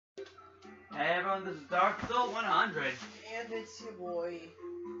Hey everyone, this is Dark Soul 100. And it's your boy.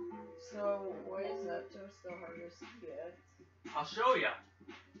 So, why is Zapdos the hardest to get? I'll show you.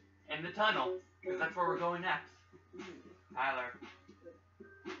 In the tunnel, because that's where we're going next. Tyler.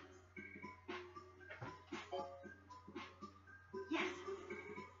 Yes.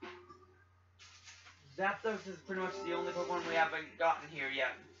 Zapdos is pretty much the only Pokemon we haven't gotten here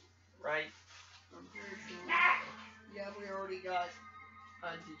yet, right? I'm pretty sure. Yeah, we already got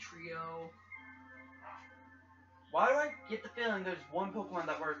Detrio. Why do I get the feeling there's one Pokemon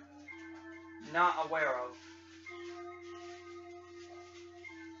that we're not aware of?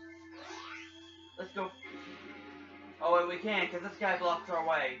 Let's go. Oh wait, we can't, because this guy blocks our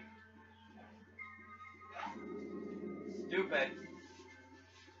way. Stupid.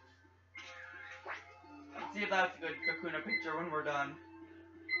 Let's see if that's a good Kakuna picture when we're done.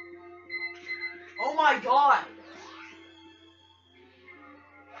 Oh my god!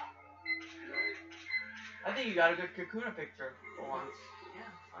 I think you got a good Kakuna picture for once.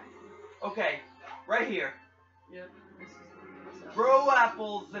 Yeah, fine. Okay, right here. Yep, this is Throw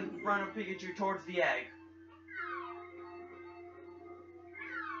apples in front of Pikachu towards the egg.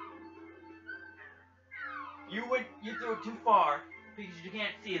 You threw it too far because you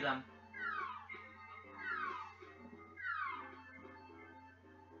can't see them.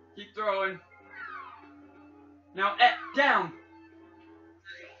 Keep throwing. Now, down.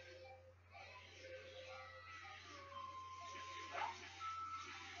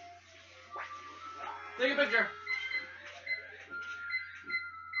 Take a picture.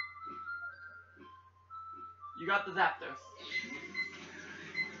 You got the Zapdos.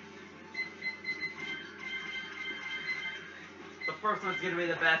 The first one's gonna be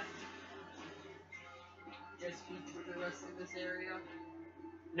the best. just feed for the rest of this area.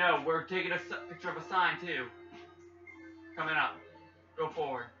 No, we're taking a picture of a sign too. Coming up. Go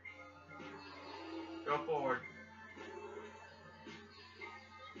forward. Go forward.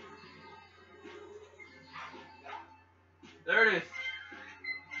 There it is.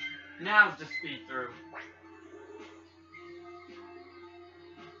 Now just speed through.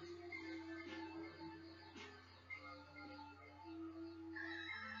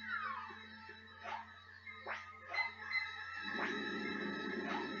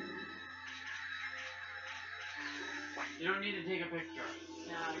 You don't need to take a picture.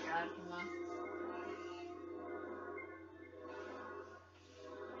 Nah, I got it, come on.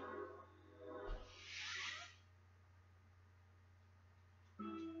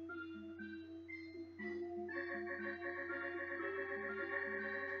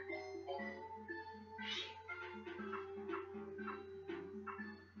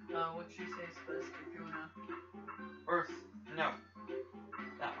 What you say is best, Kakuna? First, no.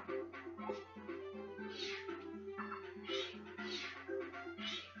 That one.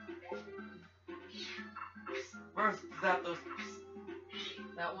 First, Zapdos.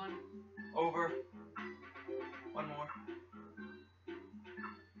 That one? Over. One more.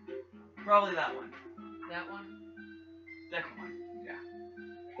 Probably that one. That one? Second one. Yeah.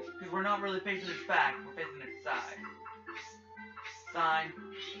 Because we're not really facing its back, we're facing its side. Sign.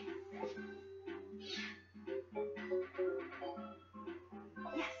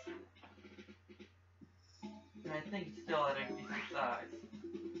 Yes. And I think it's still at a decent size.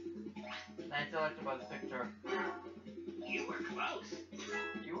 And I still like to buy the picture. You were close.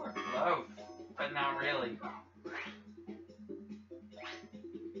 You were close, but not really.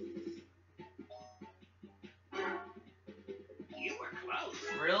 You were close.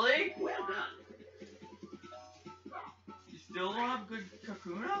 Really? Well done. You still don't have good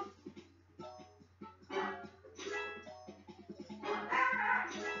Kakuna?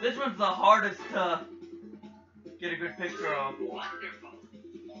 This one's the hardest to get a good picture of. Wonderful.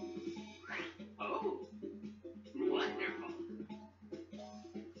 Oh. Wonderful.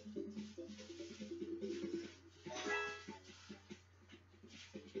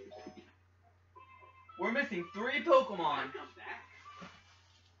 We're missing 3 Pokemon. Welcome back.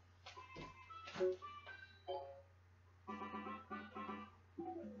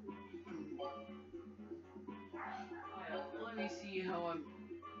 Let me see how I'm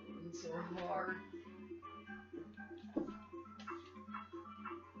doing so hard.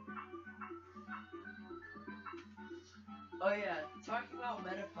 Oh yeah, talking about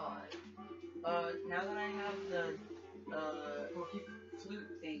Metapod. Now that I have the flute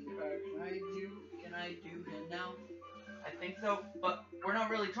thing, can I do him now? I think so, but we're not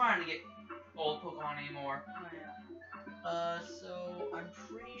really trying to get old Pokemon anymore. Oh yeah. So I'm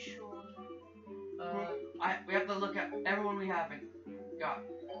pretty sure. We have to look at everyone we haven't got.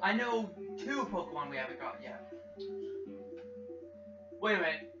 I know 2 Pokemon we haven't got yet. Wait a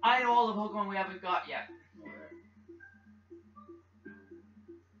minute. I know all the Pokemon we haven't got yet.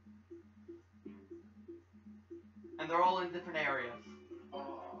 And they're all in different areas.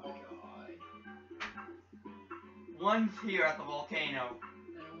 Oh god. One's here at the volcano.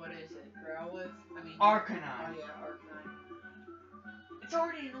 And what is it? Growlithe? I mean... Arcanine. Oh yeah, Arcanine. It's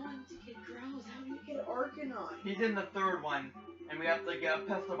already annoying to get Growlithe. How do you get Arcanine? He's in the third one. And we have to get a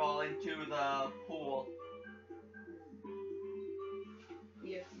Pestiball into the pool.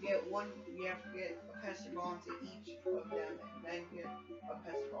 We have to get a Pestiball into each of them, and then get a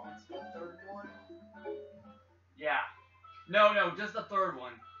Pestiball into the third one. Yeah. No, just the third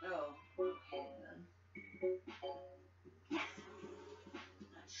one. Oh, okay then.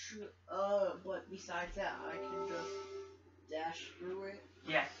 That's true. But besides that, I can just dash through it.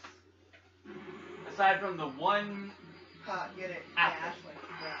 Yes. Aside from the one... Ha, get it. Apple. Dash, like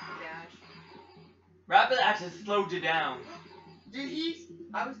rapid dash. Rapid Dash has slowed you down. Did he?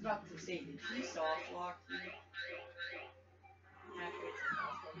 I was about to say, did he soft lock me? Actually, it's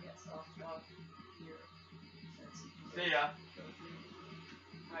impossible to get soft lock here. Since he See ya.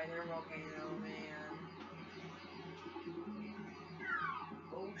 Hi there, Volcano Man.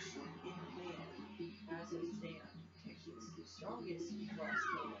 Ocean in man. As I stand, Texas the strongest across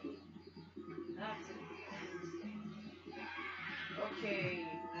the land. That's it. Okay,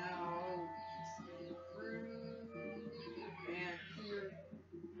 now stand through and clear.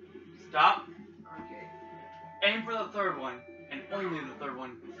 Stop. Okay. Aim for the third one. And only the third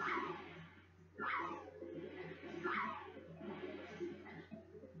one.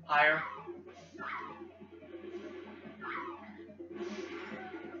 Higher.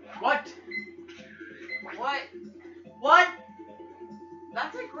 What? What? What?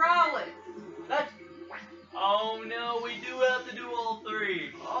 That's a Growlithe. That's... Oh no, we do have to do all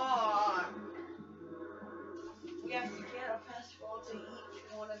three. Oh. We have to get a Pestiball to each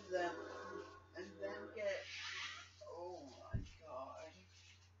one of them. And then get... Oh my god.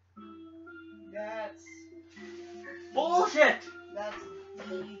 That's... Bullshit! That's D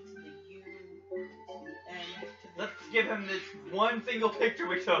to the U to the N to the... Let's give him this one single picture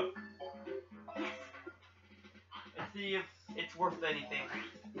we took. And see if it's worth anything.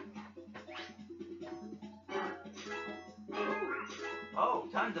 Oh,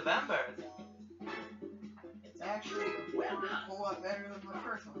 tons of embers. It's actually a whole lot better than the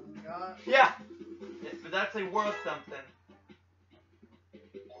first one we got. Yeah, it's actually worth something.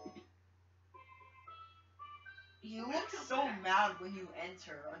 He looks so mad when you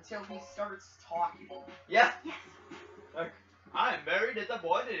enter until he starts talking. Yeah. Like, I'm very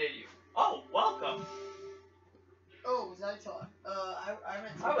disappointed in you. Oh, welcome. Oh, was I talking? I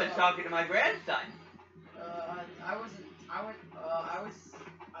meant to I was talking to my grandson. I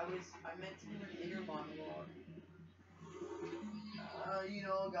meant to do an inner monologue. You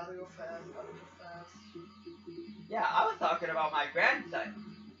know, gotta go fast. Yeah, I was talking about my grandson.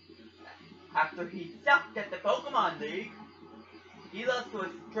 After he sucked at the Pokemon League, he lost to a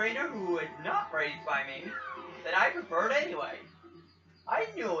trainer who was not raised by me, that I preferred anyway. I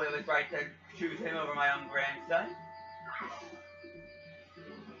knew it was right to choose him over my own grandson.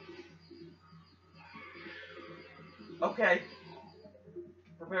 Okay.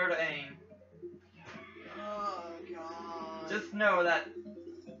 Prepare to aim. Oh god. Just know that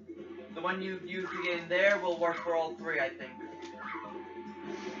the one you use to get in there will work for all three, I think.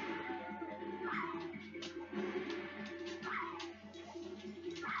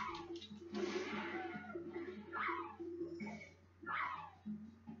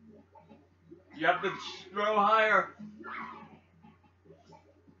 You have to throw higher.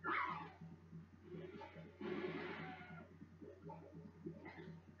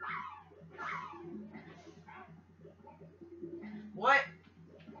 What?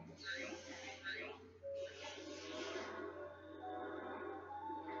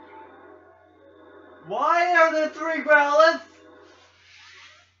 Why are there three Growlithes?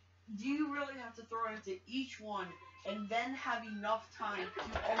 Do you really have to throw it into each one and then have enough time to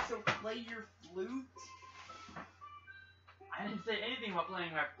also play your flute? I didn't say anything about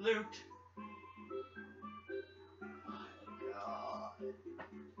playing my flute. God.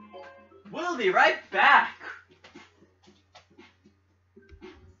 We'll be right back.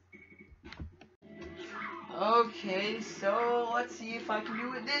 Okay, so let's see if I can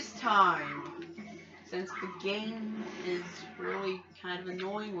do it this time. Since the game is really kind of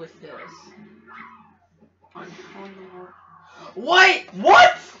annoying with this. What?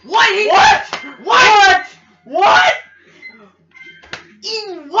 What? What? What? What? What?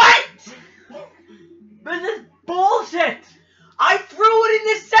 In what? This is bullshit. I threw it in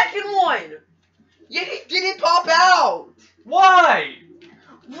the second one! Yet it didn't pop out! Why?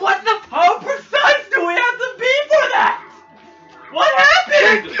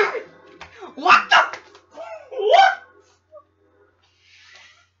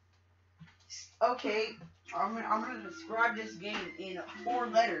 describe this game in 4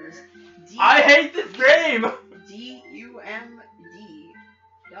 letters. I hate this game! D-U-M-D.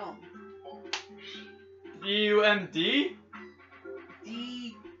 Dumb. D-U-M-D?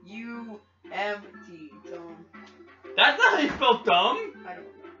 D-U-M-D. Dumb. That's not how you spell dumb?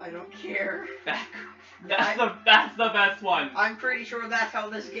 I don't care. That's the best one. I'm pretty sure that's how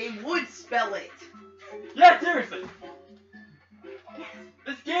this game would spell it. Yeah, seriously.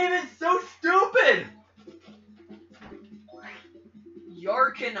 This game is so stupid!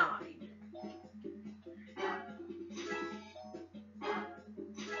 Yarkanine.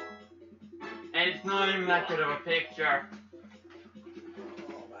 And it's not even that good of a picture.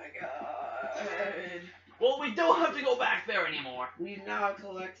 Oh my god. Well, we don't have to go back there anymore. We've now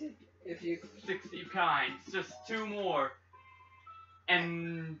collected, if you... 60 kinds, just 2 more.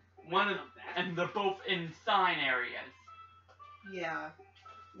 And they're both in sign areas. Yeah.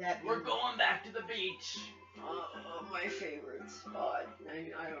 That We're going back to the beach. My favorite spot. I'm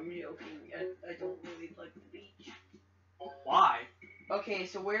joking. I don't really like the beach. Why? Okay,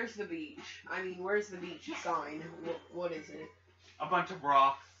 so where's the beach? I mean, where's the beach sign? What is it? A bunch of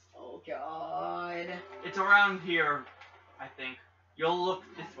rocks. Oh god. It's around here, I think. You'll look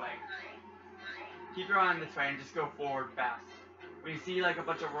this way. Keep your eye on this way and just go forward fast. When you see like a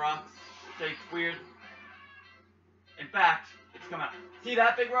bunch of rocks, say it's weird. In fact, it's coming up. See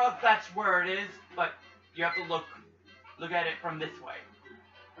that big rock? That's where it is, but you have to look at it from this way.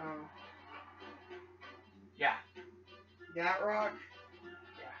 Oh. Yeah. That rock?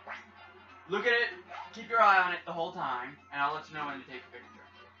 Yeah. Look at it, keep your eye on it the whole time, and I'll let you know when to take a picture.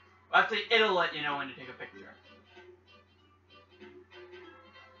 Well, actually, it'll let you know when to take a picture.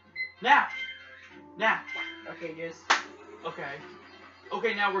 Now! Now! Okay, just... Okay.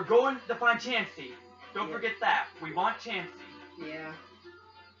 Okay, now we're going to find Chansey. Don't Yeah. forget that. We want Chansey. Yeah.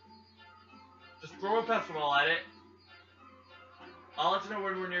 Just throw a festival at it. I'll let you know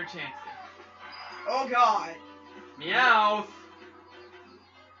when we're near Chansey. Oh god! Meow!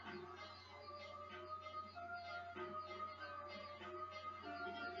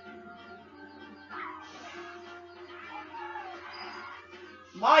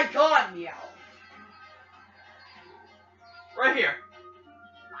 My god, Meow! Right here.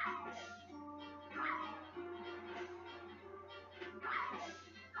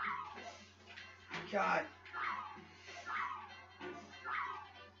 God.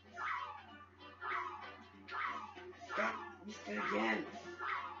 God, missed it again.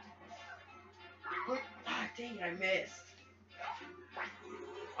 What? Ah, dang it, I missed.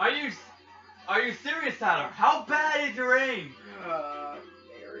 Are you serious, Tyler? How bad is your aim?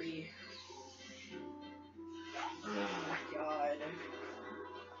 Very. Oh, God.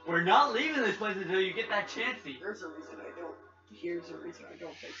 We're not leaving this place until you get that Chansey. Here's a reason I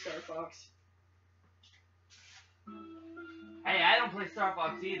don't play Star Fox. Hey, I don't play Star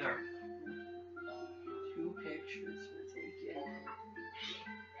Fox either. 2 pictures were taken.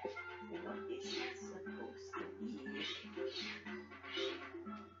 What is that supposed to be?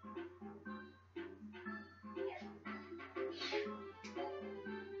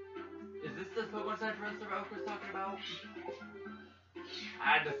 Is this the Pokemon Center Rest of Oak was talking about?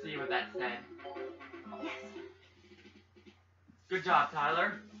 I had to see what that said. Good job,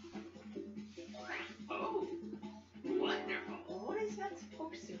 Tyler. Oh, wonderful. What is that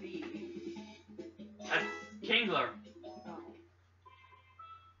supposed to be? That's Kingler. Oh.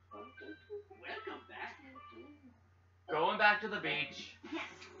 Welcome back. Going back to the beach.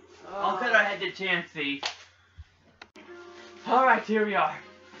 Oh. I'll cut our head to Chansey. Alright, here we are.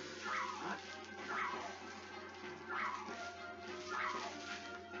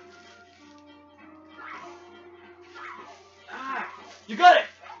 Ah, You got it!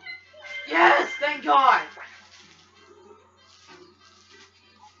 yes, thank God!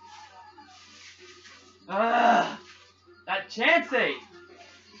 That Chansey!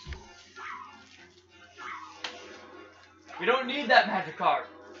 We don't need that magic card.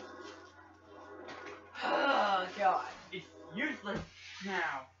 Oh, God. It's useless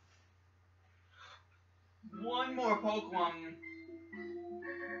now. One more Pokemon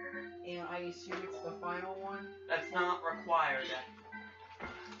And I assume it's the final one? that's not required.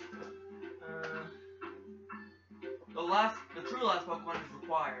 The true last Pokemon is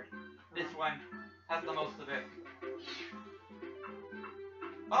required. This one has the most of it.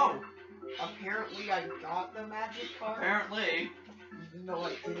 Oh, Apparently I got the magic card. apparently. Even though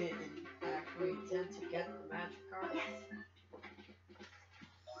I didn't actually intend to get the magic card.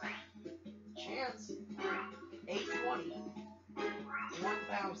 Chance. 820.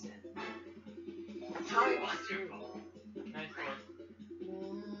 1000. Times 2. Nice work.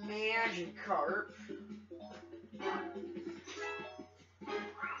 Magikarp.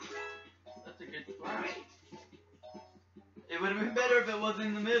 It would have been better if it was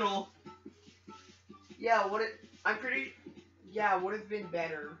in the middle. Yeah, would have been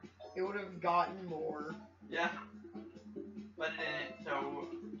better. It would have gotten more. Yeah. But it didn't, so...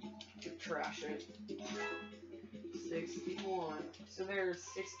 Trash it. 61. So there's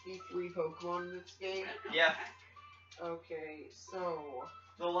 63 Pokemon in this game. Yeah. Okay, so...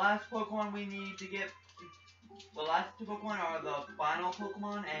 The last Pokemon we need to get... The last two Pokemon are the final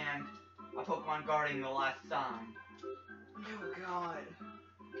Pokemon and a Pokemon guarding the last sign. Oh god.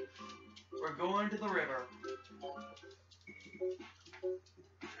 We're going to the river.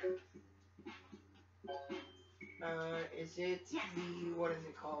 Is it the... what is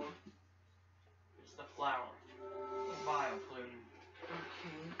it called? It's the flower. The Vileplume.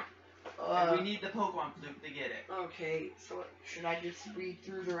 Okay. And we need the Pokemon Flute to get it. Okay, so should I just read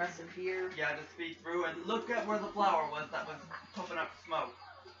through the rest of here? Yeah, just speed through and look at where the flower was that was puffing up smoke.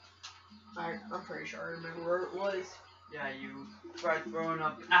 I'm pretty sure I remember where it was. Yeah, you tried throwing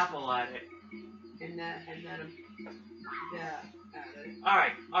up apple at it. And then, yeah,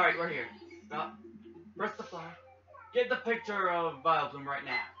 Alright, we're here. Stop. Press the flower. Get the picture of Vileplume right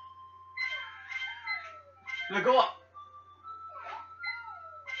now. Now go up.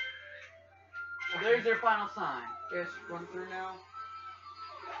 There's your final sign. just run through now.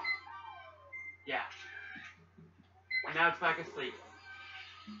 Yeah. And now it's back asleep.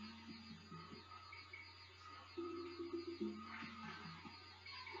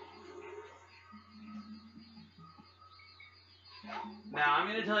 Now, I'm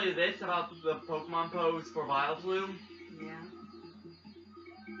gonna tell you this about the Pokemon pose for Vileplume. Yeah.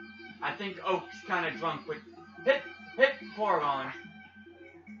 I think Oak's kinda drunk, but hit Porygon.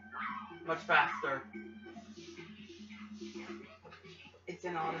 Much faster. It's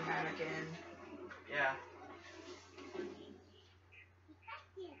an automatic end. Yeah.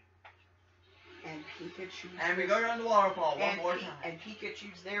 And Pikachu. And we go down the waterfall one more time. And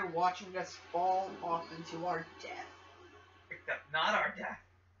Pikachu's there watching us fall off into our death. Except not our death.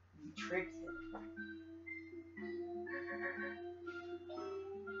 We tricked him.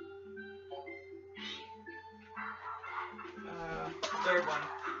 Third one.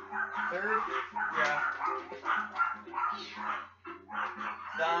 Third? Yeah.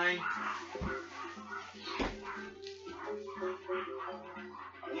 Sign.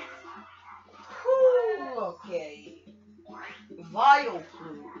 Whew, okay.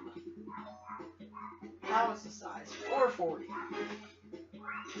 Vileplume. How is the size? 440.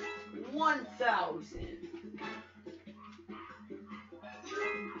 1,000.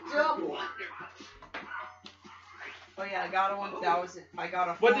 Double. Oh yeah, I got a 1,000. I got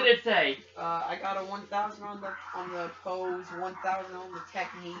a. What did it say? I got a 1,000 on the pose, 1,000 on the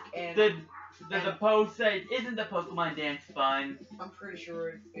technique, and Did the pose say, isn't the Pokemon dance fun? I'm pretty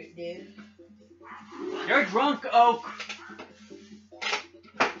sure it did. You're drunk, Oak!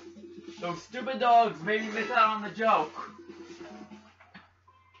 Those stupid dogs made me miss out on the joke.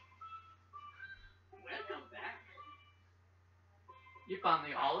 Welcome back. You found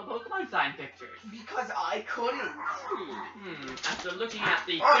me all the Pokemon sign pictures. Because I couldn't. After looking at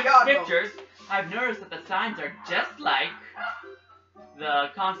the Oh, God, no. pictures, I've noticed that the signs are just like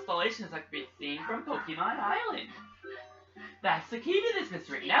the constellations that can be seen from Pokemon Island. That's the key to this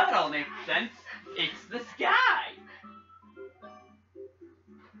mystery. Now it all makes sense. It's the sky.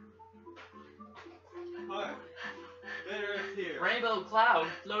 Look, there is here. Rainbow cloud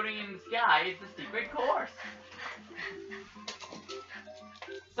floating in the sky is the secret course.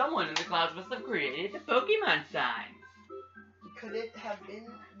 Someone in the clouds must have created the Pokemon signs. Could it have been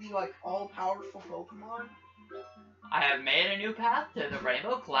the all-powerful Pokemon? I have made a new path to the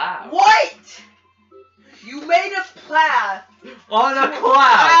Rainbow Cloud. What? You made a path On a to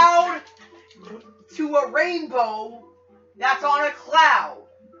cloud! to a rainbow that's on a cloud.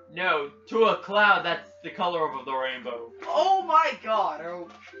 No, to a cloud that's the color of the rainbow. Oh my god. Oh.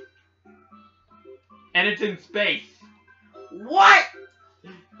 And it's in space. What?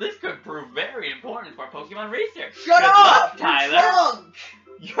 This could prove very important for Pokemon research. Shut Good up! luck, You're Tyler. drunk!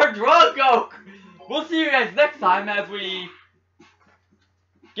 You're drunk, Oak! We'll see you guys next time as we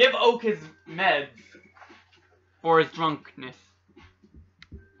give Oak his meds for his drunkenness.